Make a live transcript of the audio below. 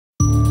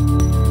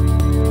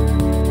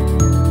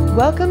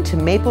Welcome to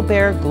Maple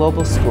Bear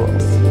Global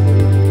Schools.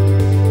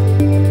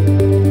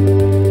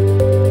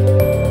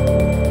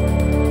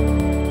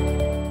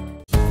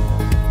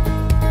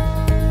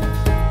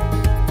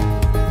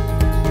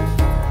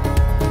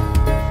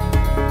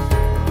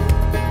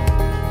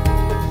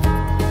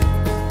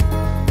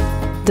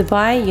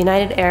 Dubai,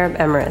 United Arab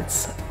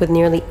Emirates, with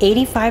nearly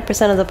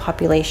 85% of the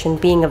population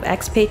being of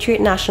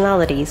expatriate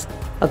nationalities,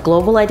 a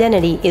global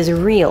identity is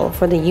real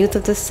for the youth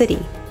of the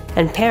city,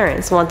 and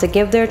parents want to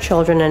give their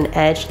children an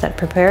edge that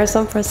prepares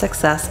them for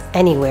success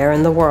anywhere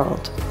in the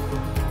world.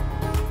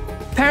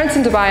 Parents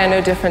in Dubai are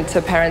no different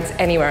to parents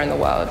anywhere in the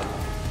world.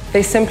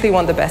 They simply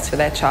want the best for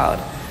their child.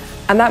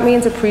 And that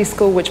means a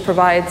preschool which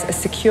provides a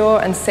secure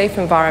and safe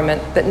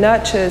environment that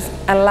nurtures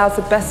and allows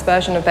the best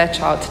version of their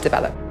child to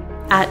develop.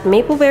 At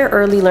Maple Bear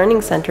Early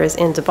Learning Centers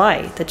in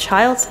Dubai, the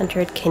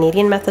child-centered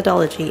Canadian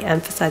methodology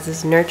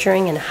emphasizes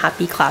nurturing and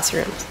happy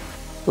classrooms.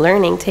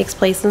 Learning takes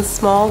place in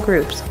small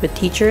groups, with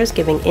teachers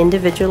giving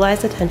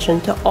individualized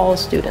attention to all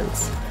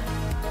students.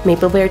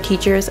 Maple Bear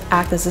teachers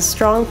act as a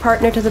strong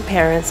partner to the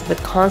parents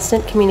with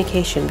constant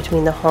communication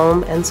between the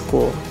home and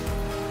school.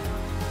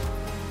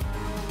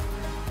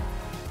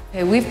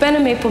 We've been a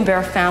Maple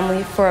Bear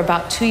family for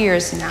about 2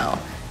 years now.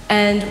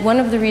 And one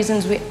of the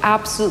reasons we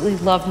absolutely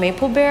love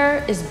Maple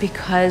Bear is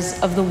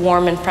because of the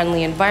warm and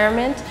friendly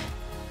environment.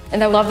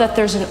 And I love that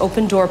there's an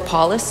open door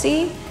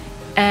policy.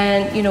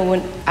 And,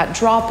 when at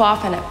drop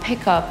off and at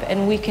pickup,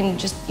 and we can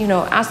just,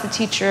 ask the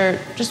teacher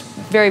just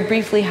very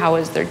briefly, how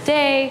is their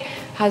day?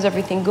 How's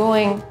everything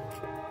going?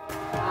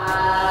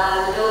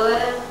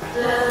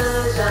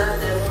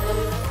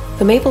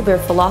 The Maple Bear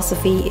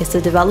philosophy is to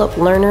develop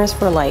learners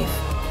for life.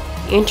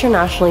 The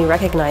internationally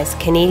recognized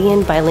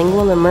Canadian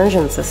bilingual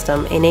immersion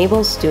system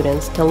enables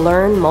students to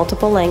learn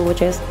multiple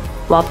languages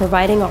while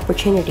providing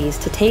opportunities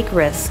to take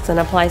risks and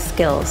apply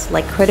skills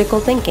like critical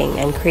thinking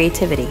and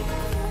creativity.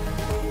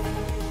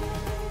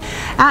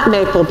 At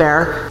Maple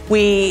Bear,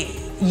 we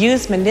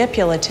use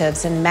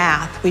manipulatives in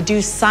math. We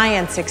do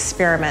science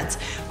experiments.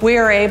 We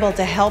are able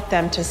to help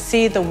them to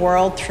see the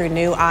world through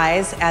new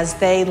eyes as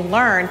they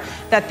learn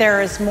that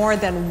there is more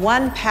than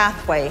one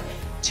pathway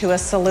to a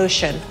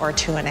solution or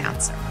to an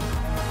answer.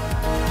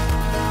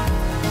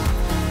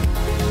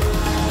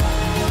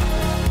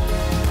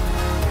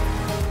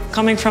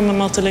 Coming from a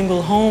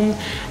multilingual home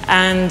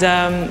and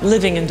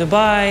living in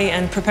Dubai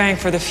and preparing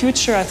for the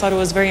future, I thought it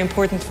was very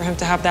important for him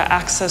to have that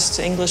access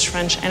to English,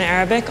 French, and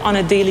Arabic on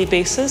a daily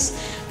basis,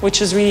 which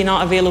is really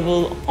not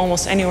available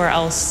almost anywhere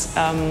else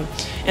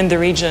in the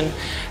region.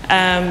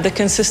 The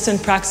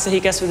consistent practice that he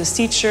gets with his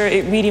teacher,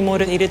 it really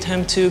motivated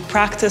him to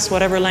practice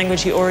whatever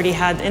language he already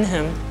had in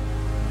him.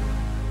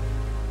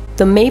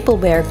 The Maple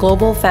Bear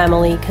global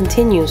family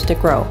continues to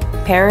grow.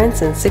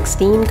 Parents in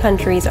 16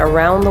 countries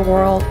around the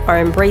world are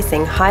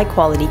embracing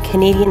high-quality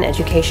Canadian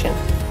education.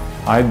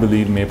 I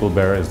believe Maple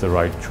Bear is the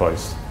right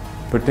choice,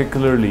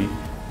 particularly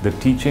the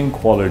teaching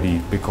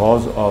quality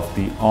because of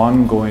the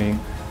ongoing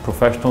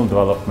professional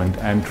development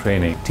and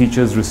training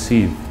teachers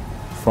receive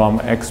from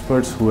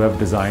experts who have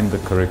designed the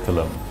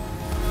curriculum.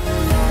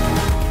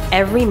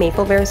 Every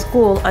Maple Bear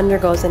school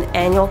undergoes an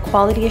annual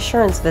quality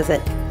assurance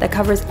visit that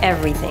covers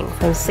everything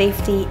from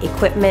safety,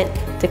 equipment,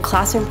 to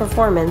classroom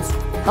performance,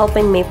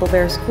 helping Maple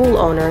Bear school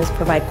owners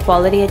provide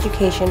quality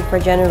education for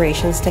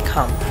generations to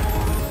come.